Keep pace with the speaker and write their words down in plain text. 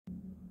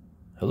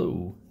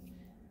Hello.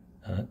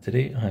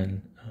 Today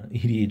on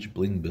EDH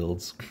Bling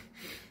Builds,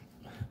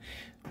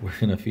 we're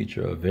going to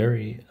feature a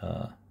very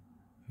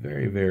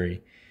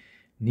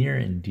near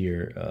and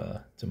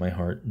dear to my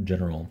heart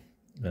general.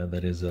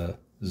 That is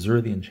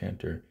Zur the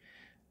Enchanter.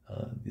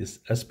 This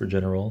Esper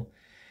general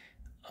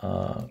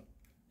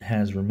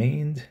has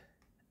remained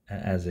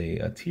as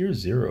a tier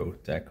 0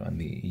 deck on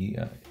the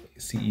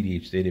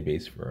cedh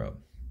database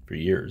for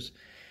years.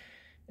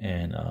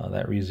 And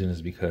that reason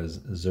is because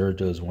Zur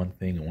does one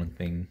thing and one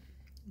thing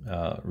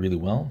really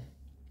well,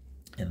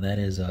 and that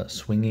is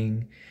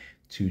swinging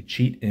to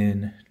cheat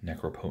in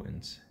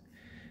Necropotence.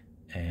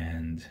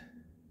 And,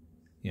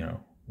 you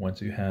know,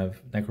 once you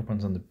have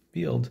Necropotence on the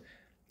field,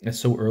 it's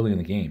so early in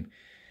the game,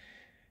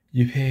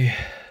 you pay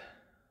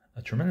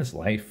a tremendous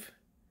life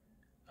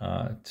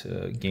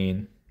to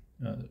gain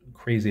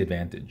crazy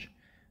advantage.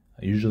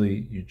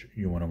 Usually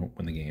you want to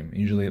win the game.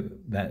 Usually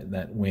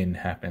that win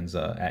happens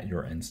at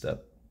your end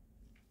step.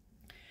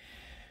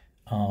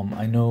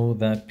 I know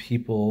that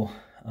people,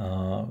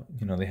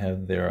 they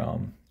have their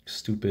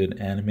stupid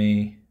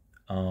anime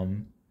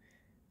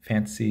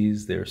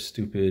fantasies, their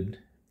stupid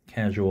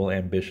casual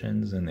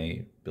ambitions, and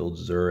they build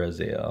Zur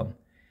as a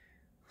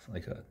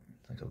like a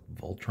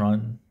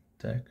Voltron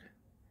deck.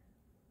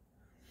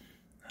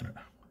 I don't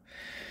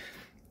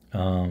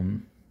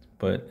know,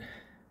 but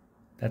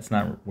that's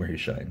not where he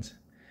shines.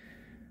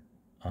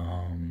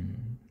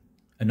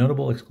 A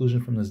notable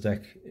exclusion from this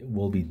deck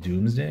will be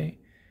Doomsday.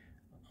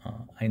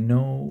 I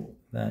know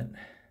that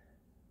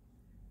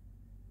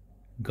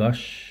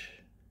Gush,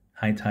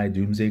 High Tide,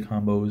 Doomsday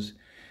combos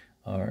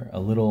are a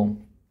little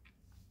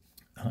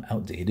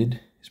outdated,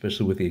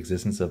 especially with the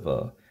existence of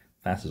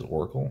Thassa's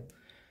Oracle.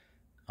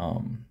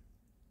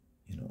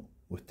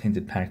 With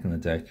Tainted Pact in the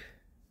deck,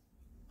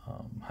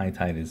 High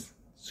Tide is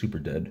super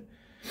dead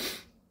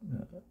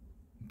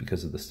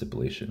because of the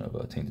stipulation of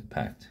a Tainted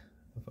Pact,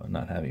 of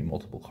not having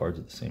multiple cards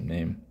of the same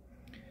name.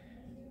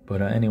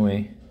 But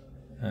anyway,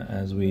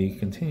 as we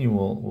continue,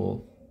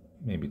 we'll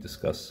maybe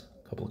discuss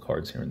a couple of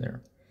cards here and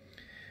there.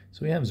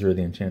 So we have Zur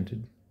the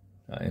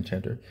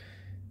Enchanter.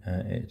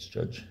 It's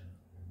Judge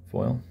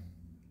foil.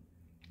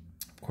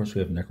 Of course,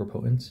 we have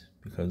Necropotence,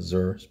 because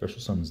Zur special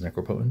summons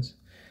Necropotence.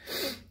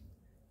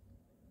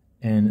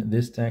 And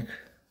this deck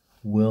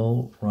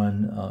will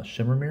run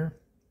Shimmermere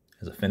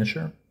as a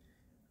finisher.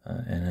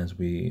 And as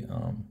we,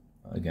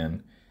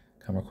 again,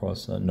 come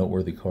across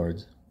noteworthy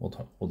cards,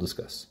 we'll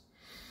discuss.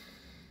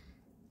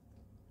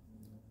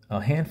 A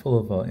handful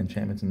of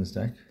enchantments in this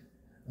deck: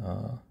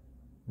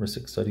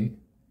 Rhystic Study,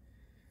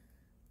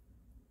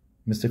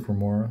 Mystic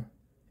Remora,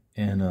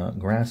 and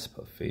Grasp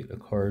of Fate, a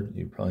card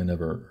you've probably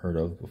never heard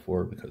of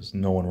before because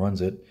no one runs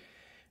it.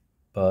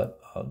 But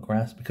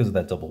Grasp, because of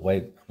that double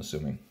white, I'm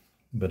assuming.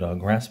 But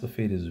Grasp of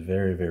Fate is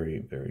very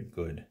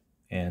good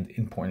and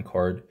important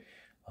card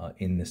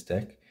in this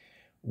deck.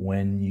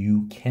 When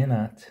you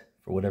cannot,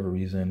 for whatever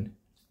reason,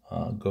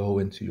 go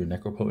into your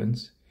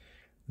Necropotence,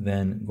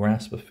 then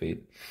Grasp of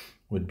Fate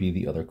would be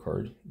the other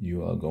card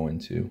you go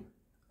into,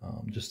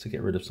 just to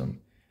get rid of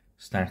some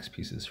stacks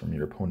pieces from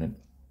your opponent.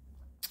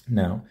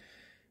 Now,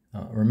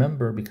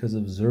 remember, because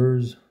of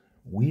Zur's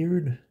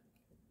weird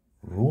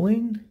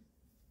ruling,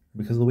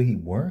 because of the way he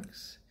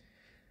works,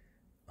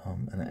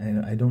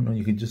 and I don't know,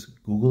 you could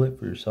just Google it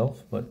for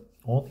yourself, but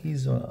all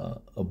these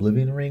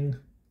Oblivion Ring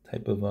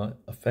type of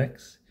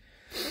effects,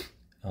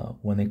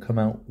 when they come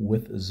out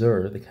with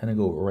Zur, they kind of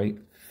go right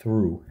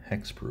through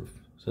hexproof.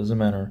 So it doesn't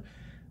matter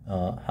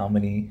how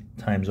many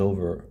times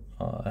over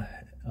a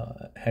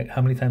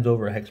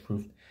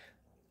hexproof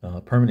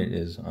permanent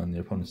is on the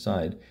opponent's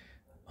side.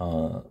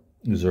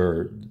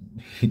 Zur,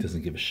 he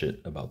doesn't give a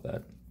shit about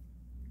that.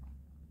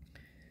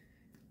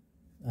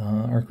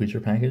 Our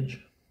creature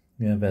package,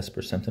 we have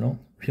Esper Sentinel,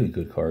 really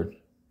good card,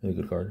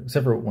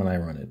 except for when I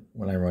run it.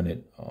 When I run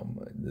it,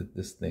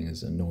 this thing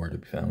is nowhere to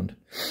be found.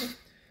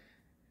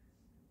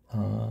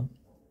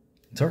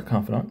 Dark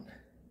Confidant,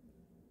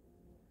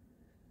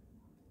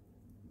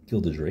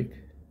 Gilded Drake,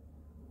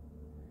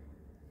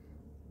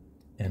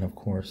 and of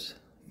course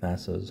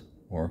Thassa's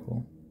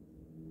Oracle.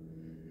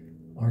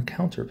 Our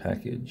counter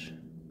package,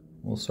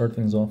 we'll start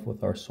things off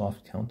with our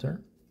soft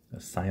counter, a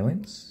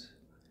Silence,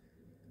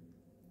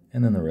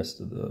 and then the rest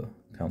of the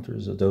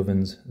counters: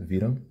 Dovin's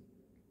Veto,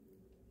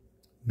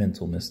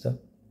 Mental Misstep,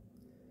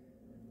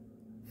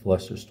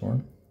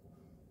 Flusterstorm,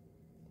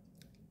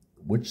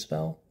 Witch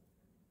Spell,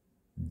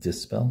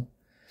 Dispel,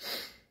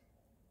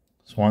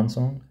 Swan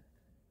Song,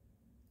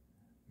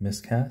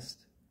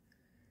 Miscast,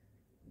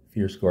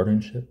 Fierce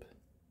Guardianship,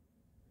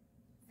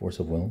 Force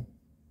of Will,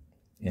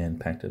 and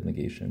Pact of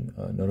Negation.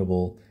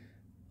 Notable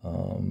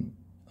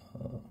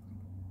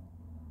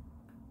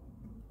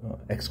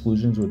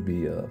exclusions would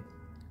be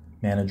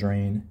Mana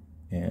Drain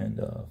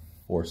and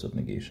Force of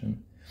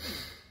Negation.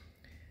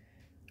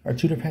 Our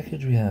tutor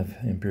package, we have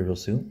Imperial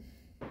Seal,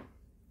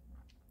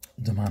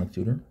 Demonic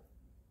Tutor,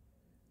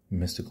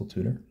 Mystical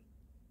Tutor,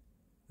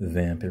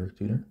 Vampiric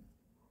Tutor,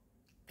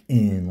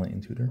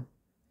 Enlightened Tutor,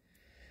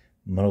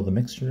 Muddle the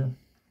Mixture,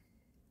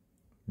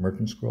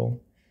 Merchant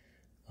Scroll,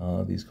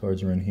 These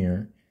cards are in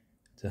here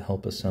to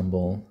help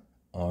assemble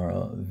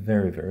our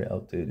very, very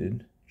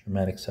outdated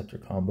Dramatic Scepter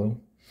combo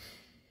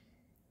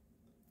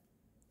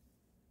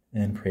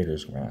and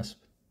Praetor's Grasp,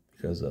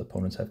 because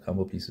opponents have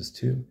combo pieces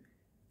too,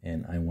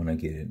 and I want to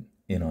get it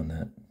in on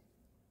that.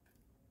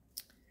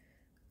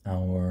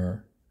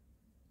 Our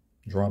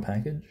draw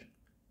package,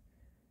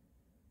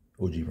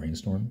 OG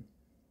Brainstorm,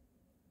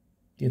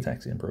 the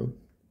Ataxian Probe,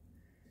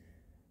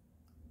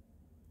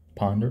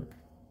 Ponder,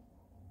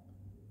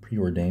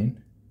 Preordain,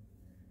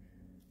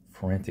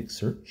 Frantic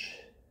Search,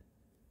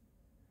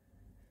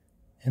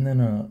 and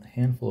then a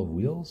handful of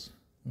wheels.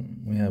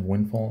 We have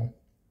Windfall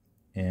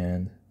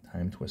and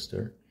Time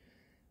Twister.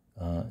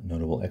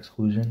 Notable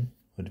exclusion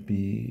would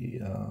be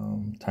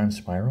Time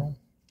Spiral.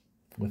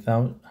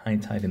 Without High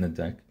Tide in the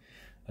deck,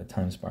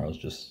 Time Spiral is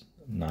just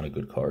not a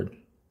good card.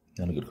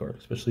 Not a good card,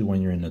 especially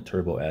when you're in a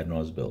Turbo Ad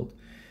Naus build.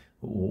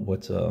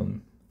 What's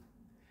Time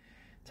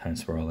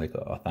Spiral, like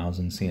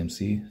 1,000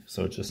 CMC?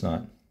 So it's just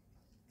not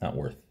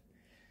worth.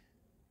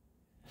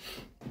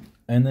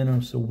 And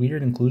then so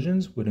weird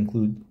inclusions would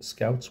include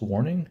Scout's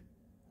Warning,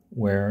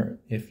 where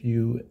if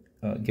you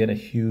get a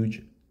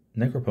huge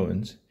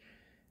Necropotence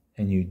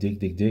and you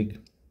dig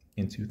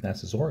into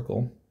Thassa's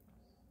Oracle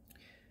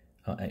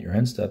at your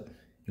end step,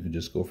 you can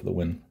just go for the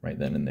win right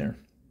then and there.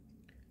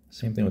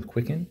 Same thing with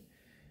Quicken.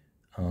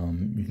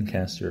 You can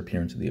cast your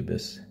Appearance of the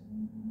Abyss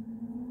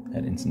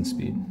at instant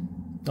speed.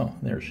 Oh,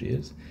 there she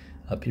is.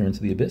 Appearance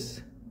of the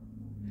Abyss.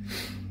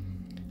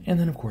 And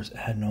then, of course,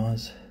 Ad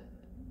Naus.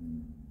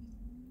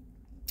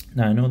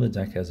 Now, I know the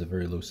deck has a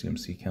very low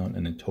CMC count,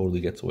 and it totally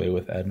gets away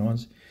with Ad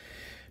Naus,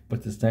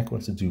 but this deck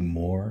wants to do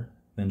more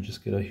than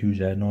just get a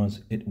huge Ad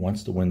Naus. It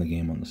wants to win the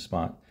game on the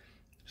spot.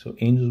 So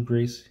Angel's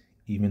Grace,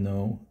 even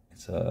though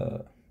it's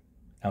a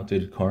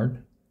outdated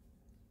card,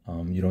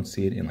 you don't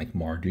see it in like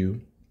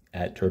Mardu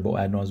at Turbo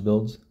Ad Naus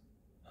builds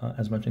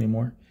as much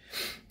anymore.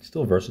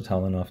 Still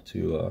versatile enough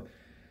to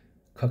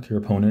cuck your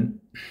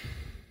opponent,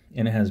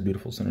 and it has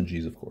beautiful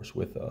synergies, of course,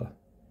 with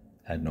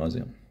Ad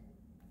Nauseam.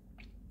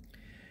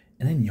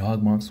 And then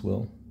Yawgmoth's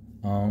Will.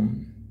 I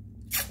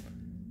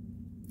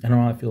don't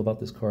know how I feel about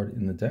this card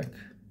in the deck,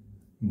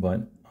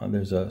 but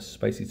there's a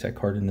Spicy Tech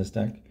card in this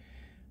deck,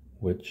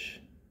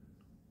 which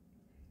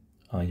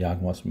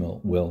Yawgmoth's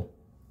Will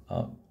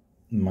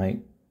might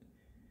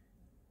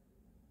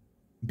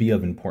be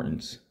of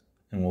importance,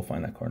 and we'll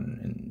find that card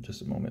in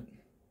just a moment.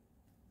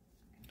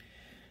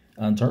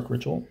 Dark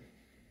Ritual.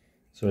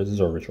 So this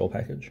is our Ritual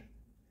package.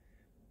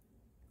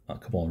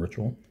 Cabal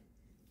Ritual.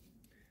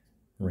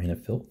 Reign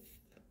of Filth.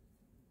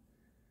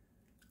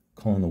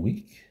 Call in the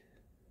Weak.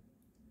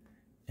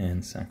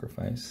 And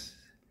Sacrifice.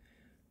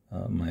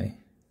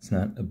 It's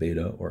not a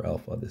beta or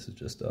alpha. This is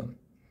just a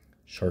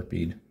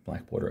Sharpied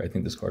black border. I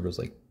think this card was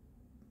like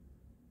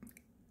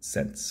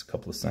cents, a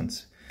couple of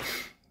cents.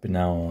 But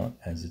now,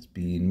 as it's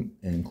being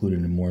included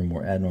in more and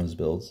more Ad Naus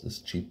builds, this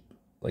cheap,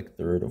 like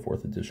 3rd or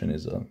 4th edition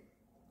is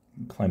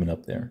climbing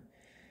up there.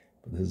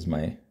 But this is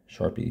my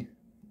Sharpie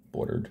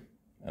bordered.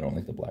 I don't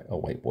like the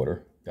white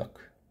border. Yuck.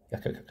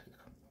 Yuck, yuck, yuck, yuck.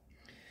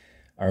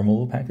 Our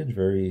removal package,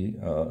 very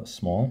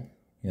small.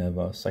 You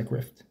have Psych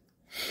Rift,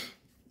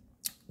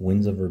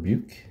 Winds of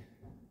Rebuke,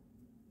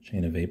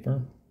 Chain of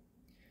Vapor,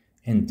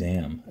 and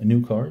Damn. A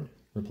new card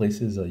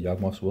replaces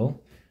Yawgmoth's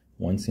Will,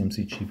 1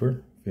 CMC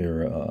cheaper. If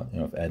you're,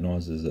 if Ad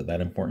Naus is that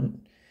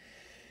important.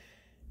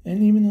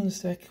 And even though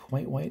this deck,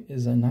 white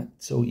is not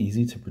so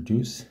easy to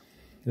produce,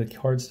 the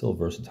card's still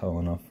versatile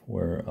enough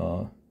where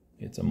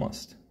it's a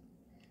must.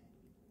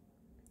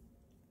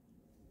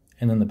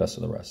 And then the best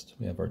of the rest.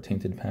 We have our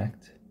Tainted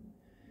Pact.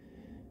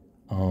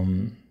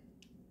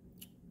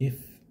 If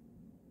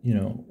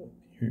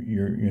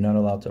you're not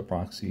allowed to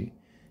proxy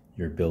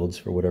your builds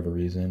for whatever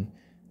reason,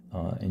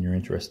 and you're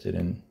interested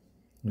in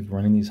like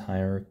running these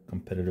higher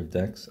competitive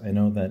decks, I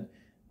know that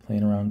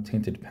playing around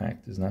Tainted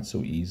Pact is not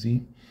so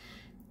easy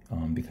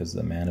because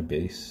the mana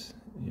base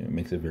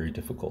makes it very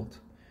difficult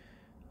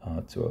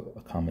to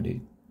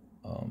accommodate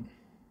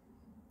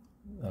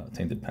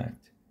Tainted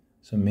Pact.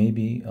 So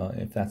maybe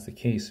if that's the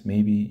case,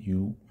 maybe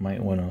you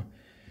might want to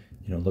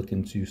look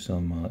into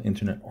some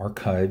internet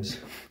archives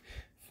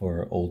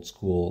for old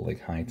school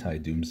like High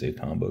Tide Doomsday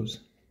combos.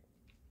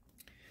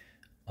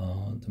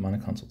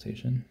 Demonic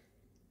Consultation,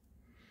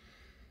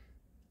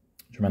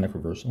 Dramatic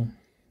Reversal,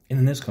 and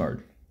in this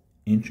card,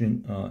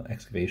 Ancient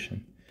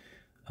Excavation,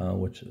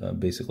 which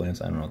basic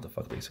lance. I don't know what the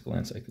fuck basic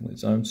lance I can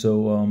lose.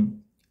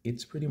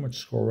 It's pretty much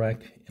Scroll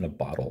Rack in a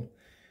bottle,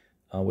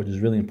 which is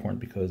really important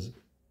because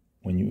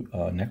when you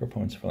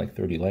Necropotence for like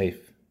 30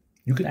 life,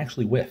 you can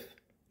actually whiff.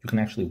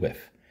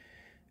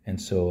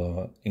 And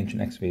so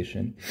Ancient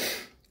Excavation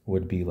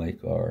would be like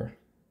our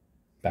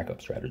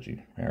backup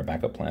strategy, right? Our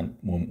backup plan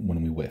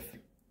when we whiff.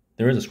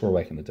 There is a Scroll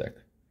Rack in the deck,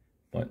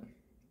 but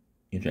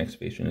Ancient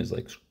Excavation is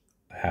like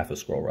half a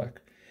Scroll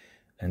Rack.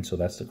 And so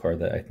that's the card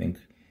that I think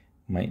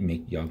might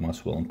make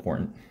Yawgmoth's Will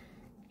important.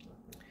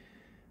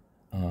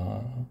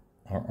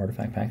 Our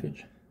artifact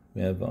package,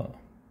 we have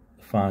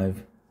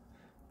 5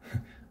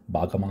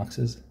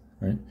 Bagamoxes,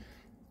 right?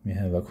 We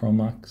have a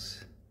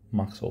Chromox,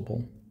 Mox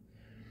Opal,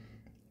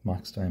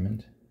 Mox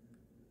Diamond,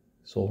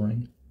 Soul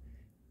Ring,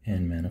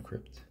 and Mana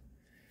Crypt.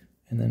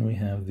 And then we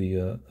have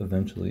the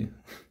eventually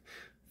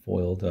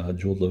foiled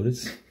Jeweled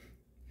Lotus,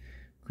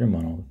 Grim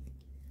Monolith,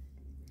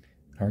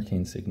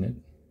 Arcane Signet,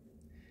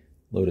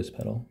 Lotus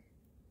Petal,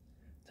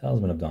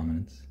 Talisman of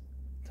Dominance,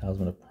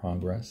 Talisman of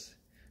Progress.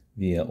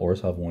 The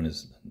Orzhov one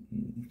is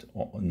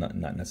not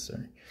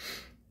necessary.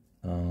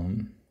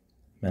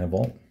 Mana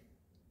Vault,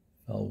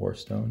 Fel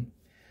Warstone,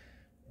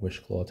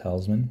 Wishclaw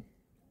Talisman,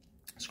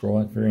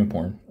 Scroll Act, very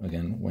important,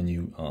 again, when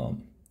you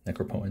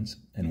Necropotence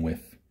and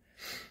whiff.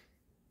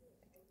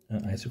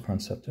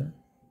 Isochron Scepter,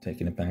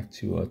 taking it back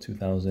to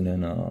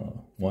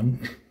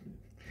 2001.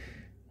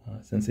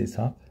 Sensei's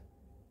Top,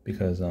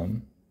 because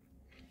an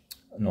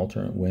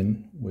alternate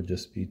win would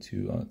just be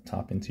to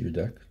top into your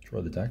deck,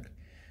 draw the deck,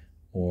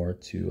 or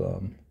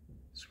to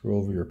screw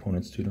over your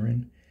opponent's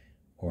tutoring,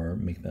 or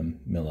make them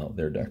mill out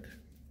their deck.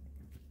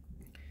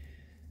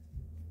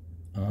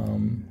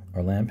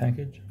 Our land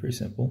package, very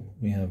simple.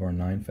 We have our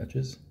 9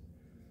 fetches.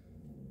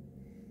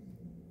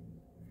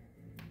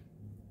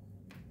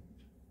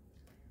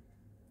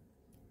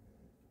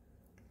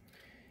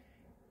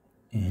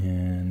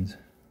 And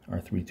our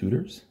 3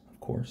 tutors, of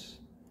course.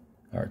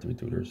 Our 3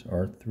 tutors,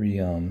 our 3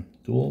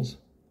 duels,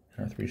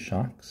 and our 3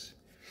 shocks.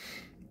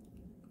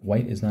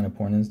 White is not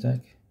important in this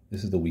deck.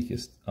 This is the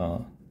weakest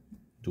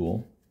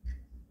duel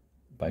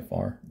by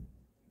far,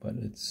 but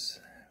it's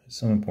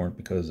so important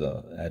because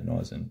Ad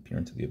Nauseam, Peer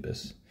into the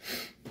Abyss.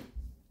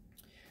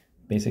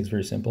 Basics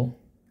very simple.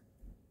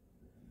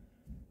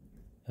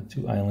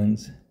 2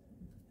 islands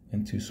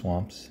and 2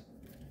 swamps,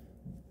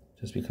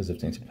 just because of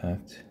Tainted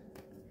Pact.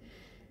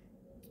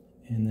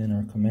 And then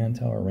our command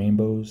tower,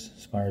 Rainbows,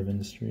 Spire of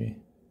Industry,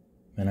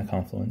 Mana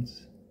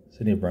Confluence,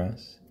 City of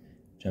Brass,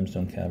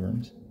 Gemstone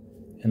Caverns.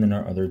 And then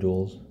our other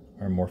duels,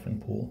 our Morphin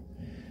Pool,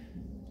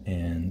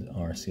 and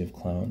our Sea of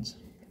Clouds.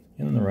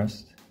 And then the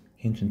rest,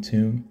 Ancient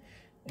Tomb,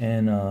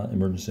 and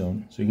Emergence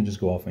Zone. So you can just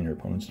go off on your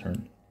opponent's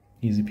turn.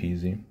 Easy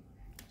peasy.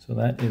 So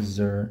that is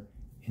Zur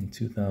in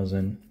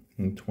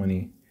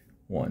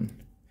 2021.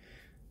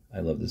 I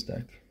love this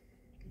deck.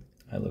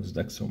 I love this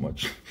deck so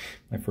much.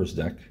 My first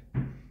deck.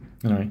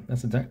 Alright,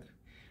 that's the deck.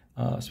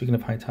 Speaking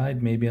of High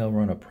Tide, maybe I'll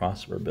run a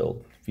Prosper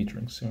build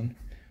featuring soon,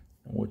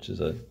 which is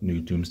a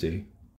new Doomsday